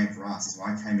changed the game for us is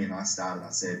when I came in, I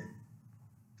said,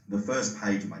 the first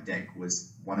page of my deck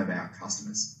was one of our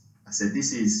customers. I said,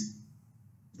 this is,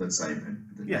 let's say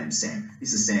the name Sam.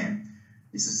 This is Sam.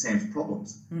 This is Sam's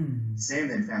problems. Sam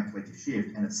then found Collective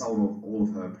Shift and it solved all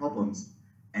of her problems.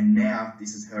 And now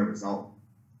this is her result.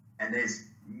 And there's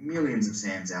millions of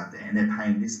Sams out there and they're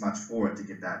paying this much for it to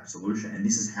get that solution. And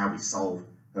this is how we solve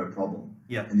her problem.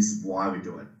 And this is why we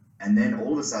do it. And then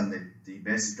all of a sudden the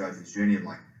investors go through this journey of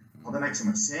like, oh, that makes so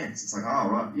much sense. It's like, oh,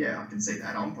 right, yeah, I can see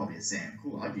that. I'm probably a Sam.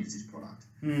 Cool, I'd use this product.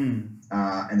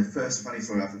 And the first funny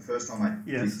story, after the first time I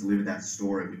delivered that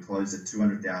story, we closed a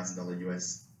 $200,000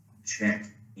 US check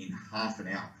in half an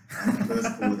hour. And the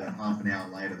first call, then half an hour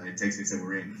later, they texted me and said,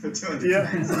 we're in for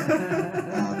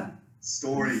 200K.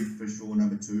 Story for sure,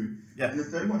 number 2. And the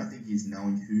third one, I think, is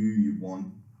knowing who you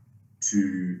want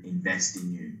to invest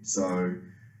in you. So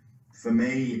for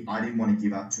me, I didn't want to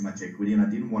give up too much equity, and I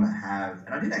didn't want to have,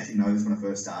 and I didn't actually know this when I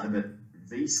first started, but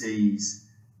VCs,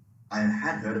 I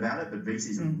had heard about it, but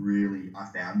VCs are really, I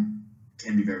found,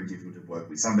 can be very difficult to work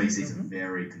with. Some VCs are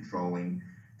very controlling.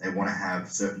 They want to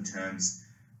have certain terms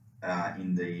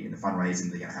in the fundraising.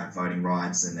 They're going to have voting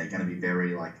rights, and they're going to be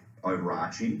very like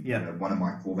overarching. You know, one of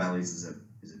my core values as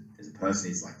a person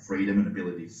is like freedom and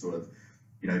ability to sort of,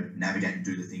 you know, navigate and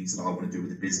do the things that I want to do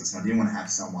with the business. And I didn't want to have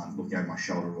someone looking over my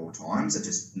shoulder at all times. That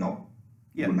just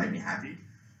wouldn't make me happy.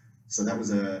 So that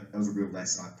was a real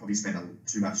lesson. I probably spent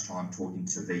too much time talking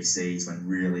to VCs when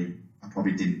really I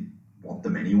probably didn't want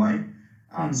them anyway.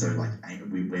 So like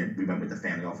we went with the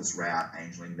family office route,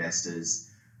 angel investors.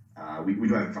 We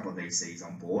do have a couple of VCs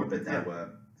on board, but they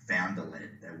were founder led.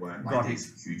 They weren't like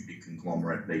these huge big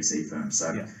conglomerate VC firms.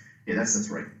 So yeah, that's the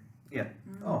 3.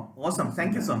 Oh, awesome.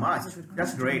 Thank you so much.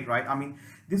 That's great, right? I mean,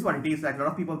 this is what it is. Like, a lot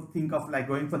of people think of like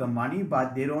going for the money,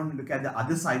 but they don't look at the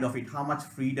other side of it, how much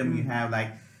freedom you have.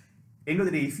 Like, end of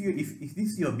the day, if this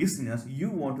is your business,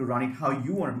 you want to run it how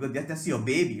you want it, because that's your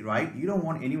baby, right? You don't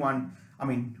want anyone, I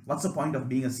mean, what's the point of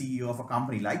being a CEO of a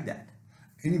company like that?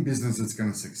 Any business that's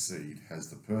going to succeed has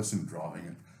the person driving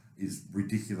it is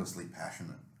ridiculously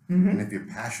passionate. And if you're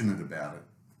passionate about it,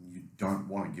 you don't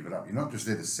want to give it up. You're not just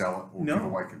there to sell it or give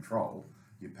away control.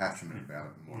 You're passionate about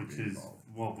it and want Which to be is involved.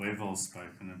 what we've all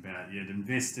spoken about. You'd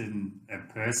invest in a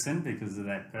person because of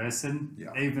that person.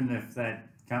 Yeah. Even if that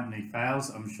company fails,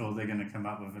 I'm sure they're going to come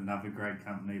up with another great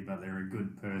company, but they're a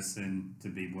good person to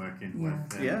be working with.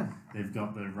 And they've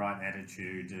got the right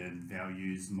attitude and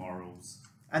values, morals.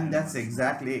 And that's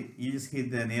exactly it. You just hit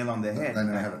the nail on the head. They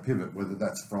know how to pivot, whether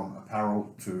that's from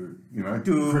apparel to,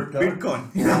 To crypto.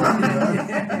 Bitcoin.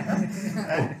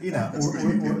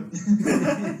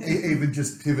 Even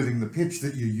just pivoting the pitch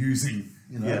that you're using.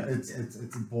 It's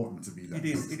important to be that.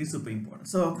 It is super important.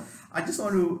 So I just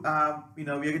want to, we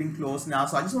are getting close now.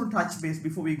 So I just want to touch base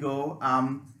before we go.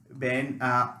 Ben,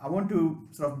 I want to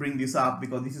sort of bring this up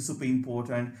because this is super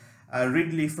important.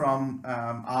 Ridley from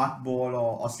Art Ball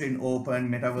or Australian Open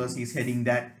Metaverse, he's heading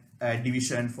that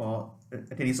division for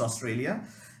Tennis Australia.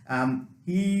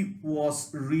 He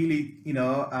was really,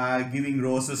 giving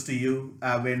roses to you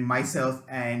when myself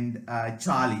and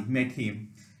Charlie met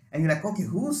him. And you're like, okay,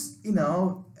 who's,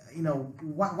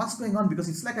 what's going on? Because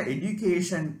it's like an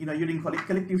education, you're doing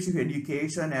collective shift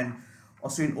education, and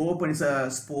Australian Open is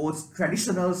a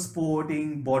traditional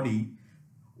sporting body.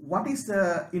 What is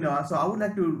the, so I would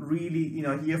like to really,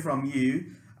 hear from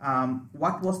you,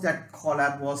 what was that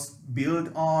collab was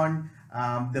built on,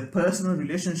 the personal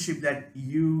relationship that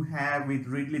you have with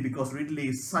Ridley, because Ridley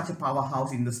is such a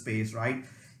powerhouse in the space, right?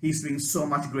 He's doing so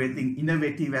much great thing,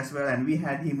 innovative as well. And we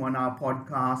had him on our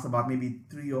podcast about maybe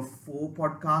 3 or 4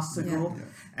 podcasts ago. Yeah.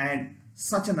 And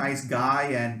such a nice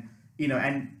guy. And,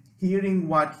 and hearing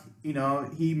what,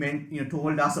 he meant,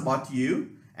 told us about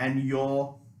you and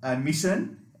your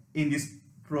mission in this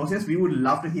process, we would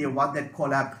love to hear what that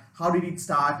collab, how did it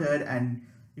started, and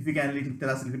if you can tell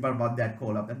us a little bit about that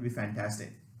collab, that'd be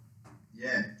fantastic.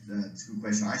 Yeah, that's a good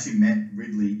question. I actually met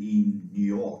Ridley in New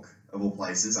York, of all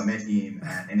places. I met him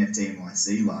at NFT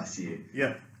NYC last year.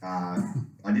 Yeah. I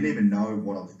didn't even know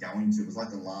what I was going to. It was like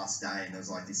the last day, and there was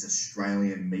like this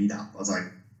Australian meetup. I was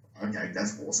like, okay,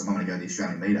 that's awesome. I'm going to go to the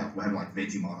Australian meetup. We're having like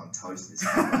Vegemite on toast in this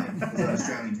cafe. It was an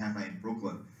Australian cafe in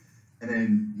Brooklyn. And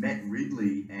then met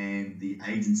Ridley and the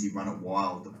agency Run It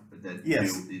Wild that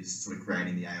is sort of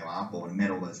creating the AOR board, and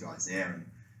met all those guys there. And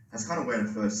that's kind of where it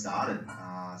first started.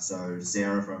 So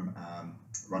Sarah from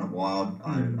Run It Wild,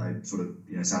 I sort of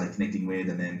started connecting with,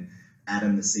 and then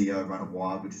Adam, the CEO of Run It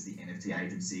Wild, which is the NFT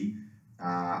agency.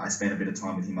 I spent a bit of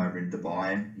time with him over in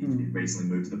Dubai. He recently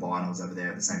moved to Dubai, and I was over there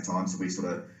at the same time. So we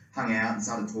sort of hung out and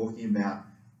started talking about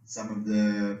some of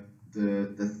the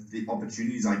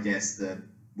opportunities, I guess, that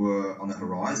were on the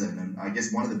horizon. And I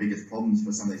guess one of the biggest problems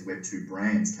for some of these Web2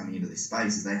 brands coming into this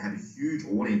space is they have a huge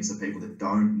audience of people that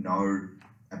don't know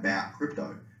about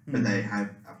crypto, but they have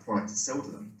a product to sell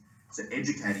to them. So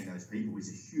educating those people is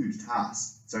a huge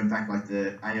task. So in fact, like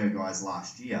the AO guys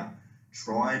last year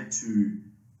tried to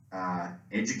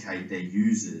educate their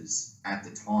users at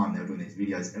the time they were doing these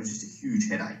videos. It was just a huge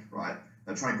headache, right?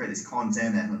 They were trying to create this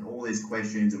content, they had all these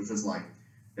questions. It was just like,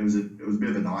 it was a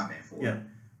bit of a nightmare for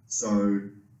them. So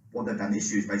what they've done this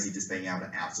year is basically just being able to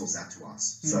outsource that to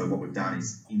us. So what we've done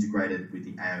is integrated with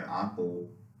the AO Art Ball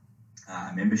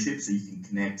membership, so you can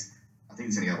connect. I think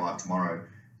it's going to go live tomorrow.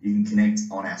 You can connect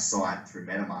on our site through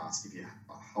MetaMask. If you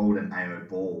hold an AO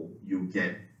ball, you'll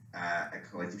get a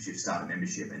Collective Shift Starter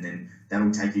membership, and then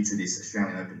that'll take you to this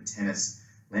Australian Open tennis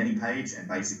landing page, and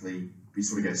basically we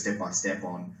sort of go step by step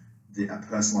on a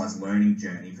personalized learning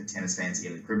journey for tennis fans to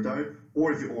get into crypto.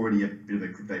 Or if you're already a bit of a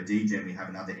crypto DJ, we have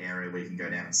another area where you can go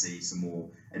down and see some more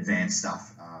advanced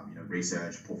stuff,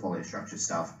 research, portfolio structure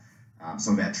stuff,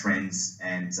 some of our trends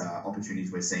and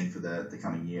opportunities we're seeing for the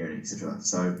coming year, etc.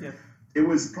 So it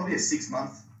was probably a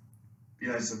 6-month,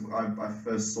 so I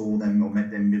first saw them or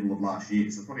met them middle of last year.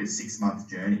 So probably a 6-month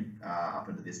journey up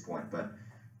until this point. But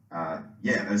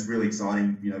it was really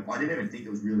exciting. I didn't even think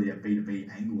there was really a B2B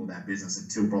angle of that business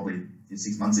until probably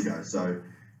 6 months ago. So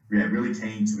really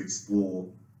keen to explore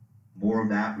more of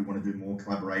that. We want to do more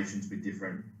collaborations with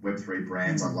different Web3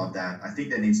 brands. I love that. I think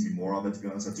there needs to be more of it, to be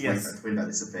honest. I tweet about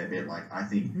this a fair bit. Like, I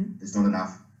think there's not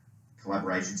enough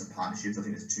collaborations and partnerships. I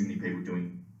think there's too many people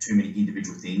doing too many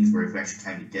individual things, where if we actually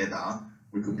came together,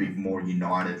 we could be more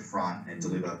united front and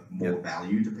deliver more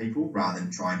value to people rather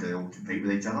than trying to all compete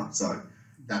with each other. So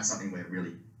that's something we're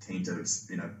really keen to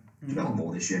develop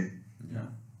more this year. Yeah.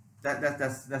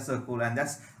 That's so cool, and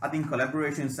I think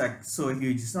collaboration is like so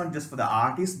huge. It's not just for the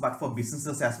artists, but for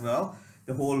businesses as well.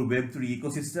 The whole Web3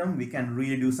 ecosystem, we can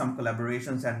really do some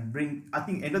collaborations and bring. I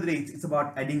think end of the day, it's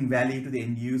about adding value to the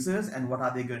end users and what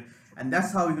are they good, and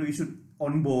that's how we should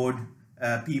onboard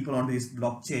people onto this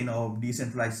blockchain or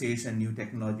decentralization, new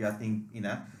technology. I think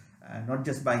not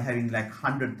just by having like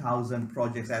 100,000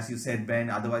 projects, as you said, Ben.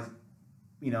 Otherwise,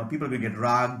 people will get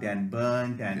rugged and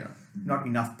burnt and not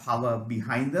enough power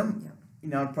behind them.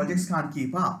 Projects can't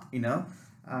keep up.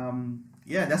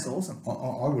 That's awesome.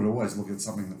 I would always look at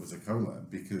something that was a collab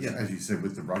because, as you said,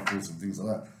 with the rug pulls and things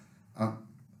like that,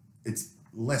 it's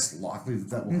less likely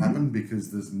that will happen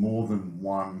because there's more than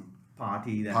one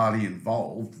party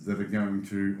involved that are going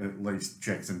to at least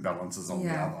checks and balances on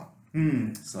the other.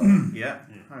 So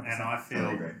and I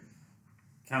feel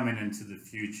coming into the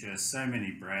future, so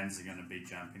many brands are going to be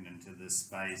jumping into this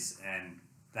space and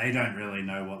they don't really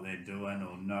know what they're doing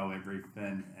or know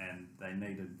everything, and they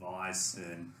need advice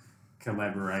and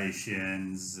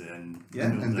collaborations and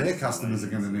their customers are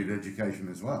going to need education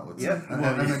as well. It's, it's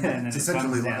it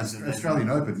essentially like comes down to Australian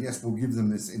Open. Yes, we'll give them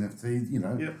this NFT,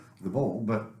 the ball,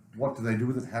 but what do they do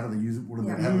with it? How do they use it?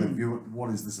 How do they view it? What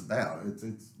is this about? It's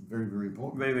very, very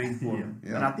important. Very, very important.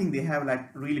 And I think they have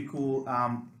like really cool.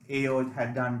 AO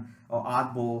had done, or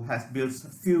Artball has built a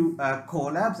few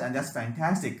collabs, and that's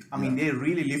fantastic. I mean, they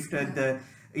really lifted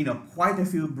quite a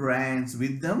few brands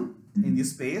with them in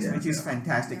this space, which is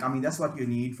fantastic. I mean, that's what you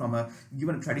need from a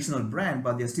traditional brand,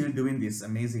 but they're still doing this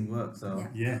amazing work. So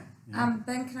Ben,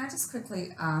 can I just quickly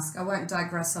ask? I won't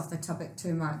digress off the topic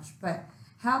too much, but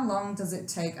how long does it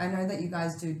take? I know that you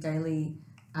guys do daily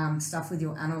stuff with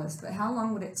your analysts, but how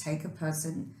long would it take a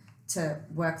person to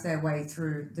work their way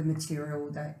through the material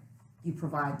that you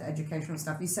provide, the educational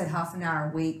stuff? You said half an hour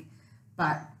a week,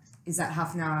 but is that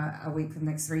half an hour a week for the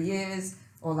next 3 years,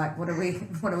 or like what are we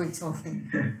talking?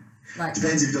 Like,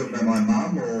 depends if you're talking about my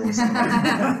mum or someone.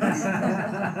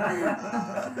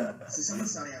 So someone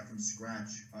starting out from scratch,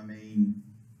 I mean,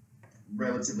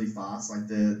 relatively fast. Like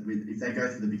if they go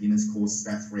through the beginners course, it's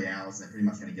about 3 hours. They're pretty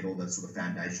much going to get all the sort of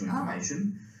foundational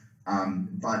information.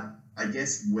 But I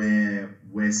guess where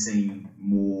we're seeing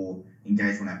more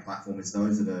engagement on our platform is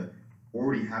those that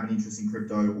already have an interest in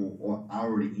crypto or are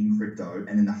already in crypto,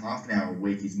 and then the half an hour a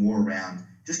week is more around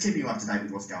just keeping you up to date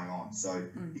with what's going on. So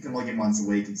you can log in once a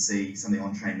week and see some of the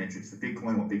on-chain metrics for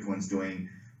Bitcoin, what Bitcoin's doing.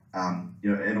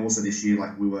 And also this year,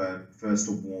 like we were early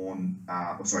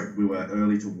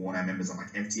to warn our members on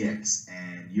like FTX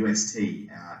and UST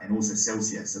and also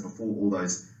Celsius. So before all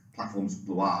those platforms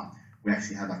blew up, we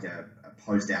actually had like a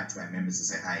post out to our members to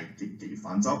say, hey, get your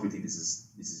funds off. We think this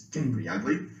is getting pretty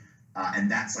ugly.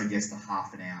 And that's, I guess, the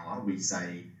half an hour we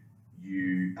say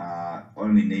you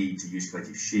only need to use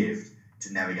Collective Shift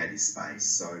to navigate this space.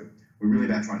 So we're really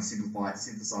about trying to simplify it,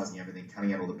 synthesizing everything,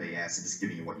 cutting out all the BS and just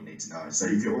giving you what you need to know. So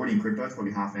if you're already in crypto, it's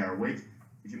probably half an hour a week.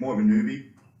 If you're more of a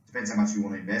newbie, depends how much you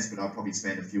want to invest, but I'll probably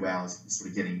spend a few hours sort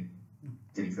of getting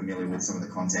familiar with some of the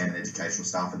content and educational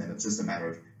stuff, and then it's just a matter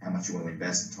of how much you want to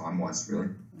invest time-wise, really.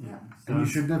 And you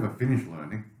should never finish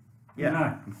learning.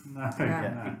 No.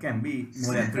 It can be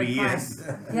more than 3 years.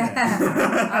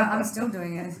 I'm still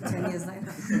doing it 10 years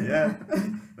later.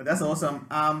 But that's awesome.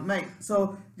 Mate,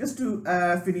 so just to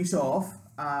finish off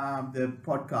the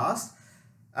podcast,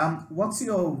 what's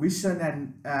your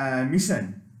vision and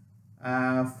mission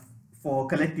for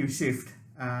Collective Shift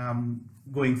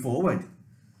going forward?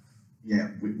 Yeah,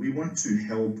 we want to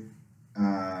help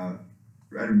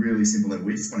at a really simple level.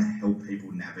 We just want to help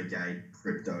people navigate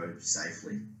crypto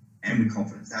safely and with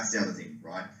confidence. That's the other thing,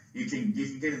 right? You can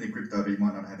get into crypto, but you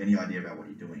might not have any idea about what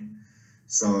you're doing.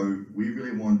 So we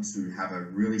really want to have a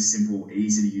really simple,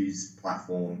 easy to use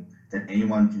platform that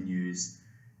anyone can use.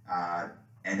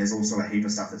 And there's also a heap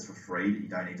of stuff that's for free that you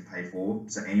don't need to pay for.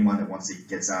 So anyone that wants to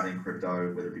get started in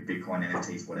crypto, whether it be Bitcoin,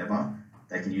 NFTs, whatever,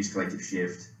 they can use Collective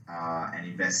Shift and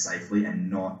invest safely and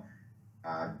not,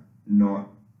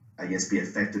 I guess, be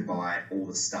affected by all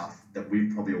the stuff that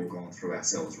we've probably all gone through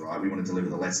ourselves, right? We want to deliver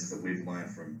the lessons that we've learned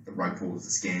from the rug pulls, the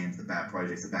scams, the bad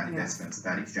projects, the bad investments, the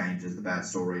bad exchanges, the bad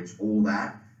storage, all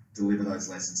that, deliver those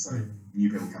lessons so new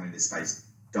people coming into this space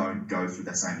don't go through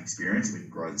that same experience, and we can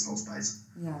grow this whole space.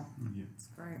 It's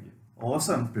great.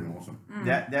 Awesome. It's been awesome.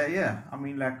 I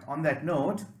mean, like on that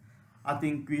note, I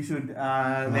think we should.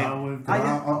 I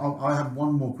have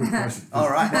one more quick question. All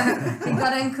right. You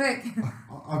got in quick.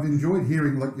 I've enjoyed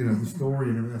hearing the story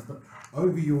and everything else, but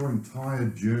over your entire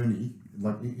journey,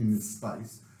 in this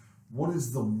space, what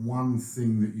is the one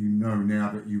thing that you know now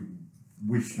that you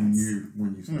wish you knew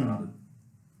when you started?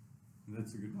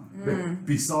 That's a good one. But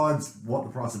besides what the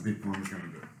price of Bitcoin is going to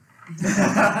do.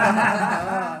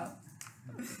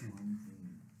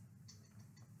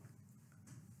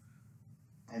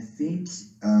 I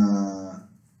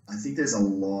think there's a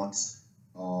lot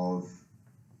of.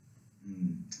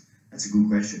 That's a good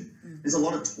question. There's a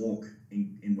lot of talk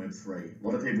in Web3. A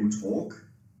lot of people talk,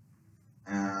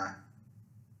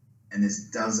 and this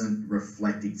doesn't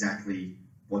reflect exactly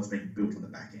what's being built on the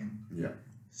back end. Yeah.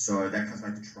 So that comes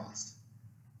back to trust.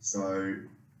 So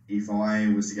if I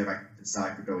was to go back to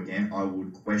start crypto again, I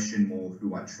would question more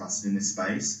who I trusted in this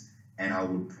space, and I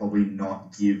would probably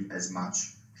not give as much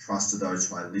trust to those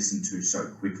who I listen to so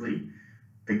quickly,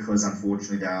 because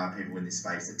unfortunately there are people in this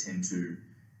space that tend to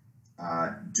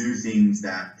do things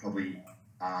that probably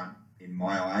aren't, in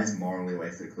my eyes, morally or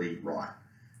ethically right.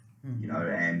 You know,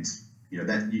 and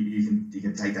that you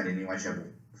can take that in any way, shape,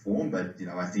 or form. But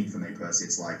I think for me personally,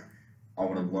 it's like I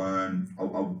want to learn. I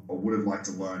would have liked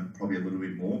to learn probably a little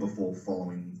bit more before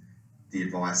following the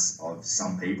advice of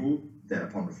some people that,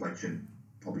 upon reflection,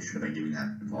 probably should have been giving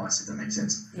that advice. If that makes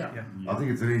sense. Yeah. I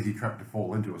think it's an easy trap to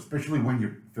fall into, especially when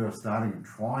you're first starting and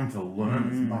trying to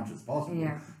learn as much as possible.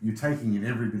 Yeah. You're taking in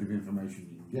every bit of information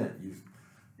you can get.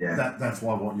 That's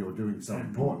why what you're doing is so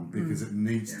important, because it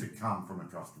needs to come from a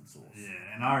trusted source.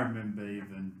 Yeah, and I remember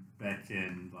even back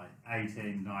in like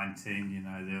 18, 19,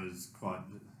 there was quite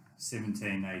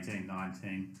 17, 18,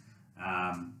 19.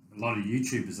 A lot of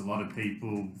YouTubers, a lot of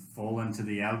people fall into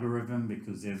the algorithm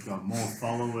because they've got more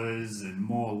followers and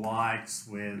more likes,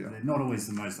 where they're not always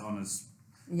the most honest.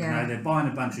 Yeah. They're buying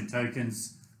a bunch of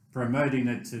tokens, promoting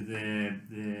it to their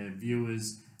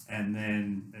viewers, and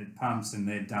then it pumps and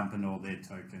they're dumping all their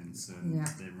tokens and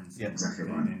they're rinsing exactly it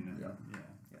right. in.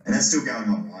 And that's still going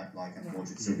on, right? Like,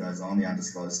 unfortunately, it still goes on, the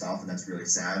undisclosed stuff, and that's really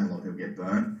sad. A lot of people get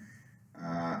burnt.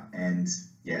 I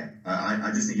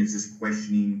just think it's just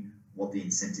questioning what the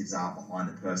incentives are behind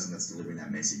the person that's delivering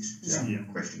that message. Just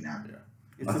questioning that.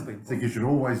 I think you should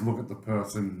always look at the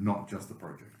person, not just the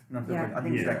project. Not the project. I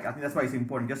think I think that's why it's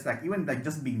important. Just like even like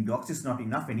just being doxed is not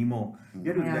enough anymore.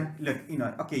 You have to we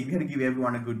have to give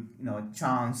everyone a good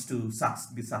chance to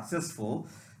be successful.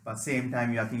 But same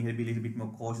time, I think you have to be a little bit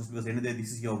more cautious, because at the end of the day,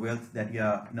 this is your wealth that you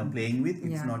are playing with.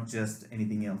 It's not just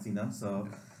anything else, So,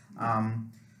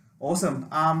 awesome.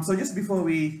 So just before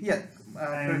we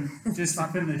just to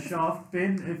finish off,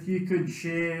 Ben, if you could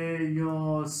share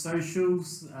your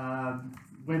socials,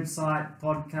 website,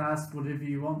 podcast, whatever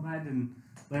you want, mate, and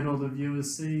let all the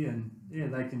viewers see, and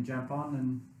they can jump on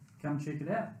and come check it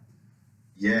out.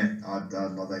 Yeah, I'd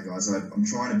love that, guys. So I'm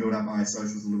trying to build up my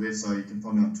socials a little bit, so you can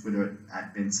find me on Twitter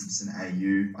at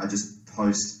BenSimpsonAU. I just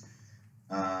post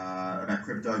about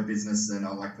crypto, business, and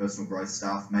I like personal growth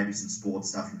stuff, maybe some sports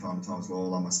stuff from time to time as well. I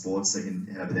love my sports, so you can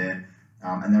head over there.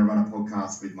 And then I run a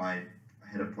podcast with my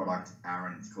head of product,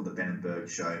 Aaron. It's called the Ben and Berg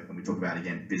Show, and we talk about,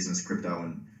 again, business,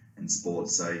 crypto, and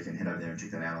sports. So you can head over there and check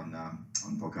that out on the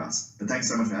podcast. But thanks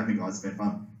so much for having me, guys. It's been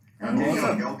fun. And I'm getting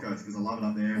on the Gold Coast because I love it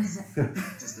up there. It's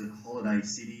just a holiday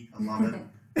city. I love it.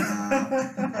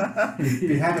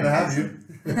 Be happy to have you.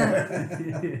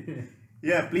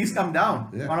 Yeah, please come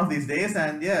down one of these days,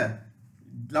 and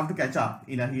love to catch up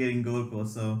here in Gold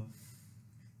Coast. So,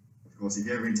 of course, if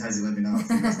you're ever in Tassie, let me know.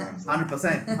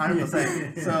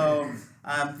 100%. So,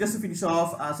 just to finish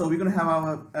off, so we're going to have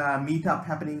our meetup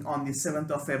happening on the 7th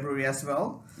of February as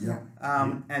well.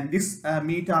 And this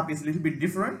meetup is a little bit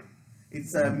different.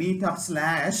 It's a meetup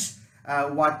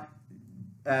 / what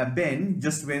Ben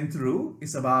just went through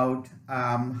is about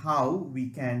how we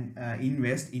can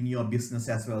invest in your business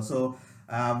as well. So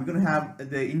we're going to have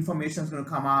the information is going to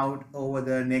come out over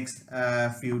the next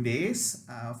few days.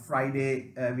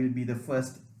 Friday will be the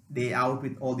first day out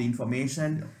with all the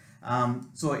information.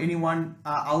 So anyone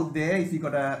out there, if you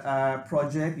got a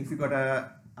project, if you got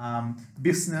a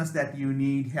business that you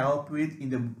need help with in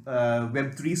the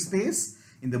Web3 space,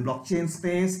 in the blockchain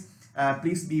space,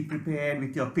 please be prepared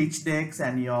with your pitch decks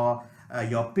and your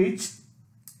pitch,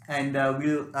 and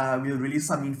we'll release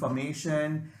some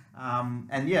information.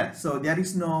 So there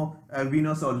is no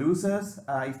winners or losers.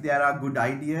 If there are good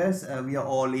ideas, we are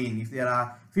all in. If there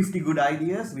are 50 good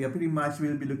ideas, we are pretty much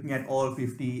will be looking at all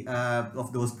 50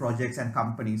 of those projects and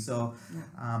companies. So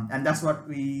and that's what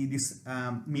this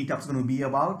meetup's going to be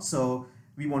about. So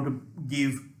we want to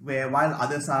give while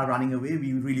others are running away,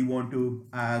 we really want to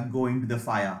go into the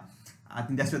fire. I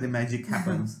think that's where the magic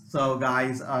happens. So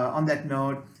guys, on that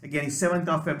note, again, it's 7th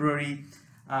of February,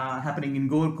 happening in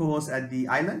Gold Coast at the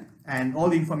island, and all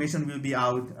the information will be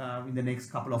out in the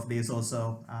next couple of days or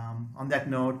so. On that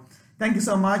note, thank you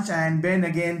so much. And Ben,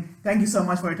 again, thank you so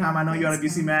much for your time. I know you're a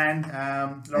busy man.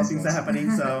 A lot of things are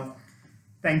happening, so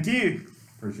thank you.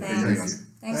 Appreciate Thanks. it.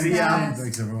 Thanks, Yeah. guys.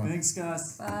 Thanks, everyone. Thanks,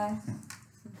 guys. Bye.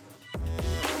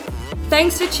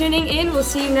 Thanks for tuning in. We'll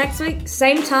see you next week.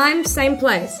 Same time, same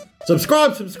place.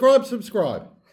 Subscribe.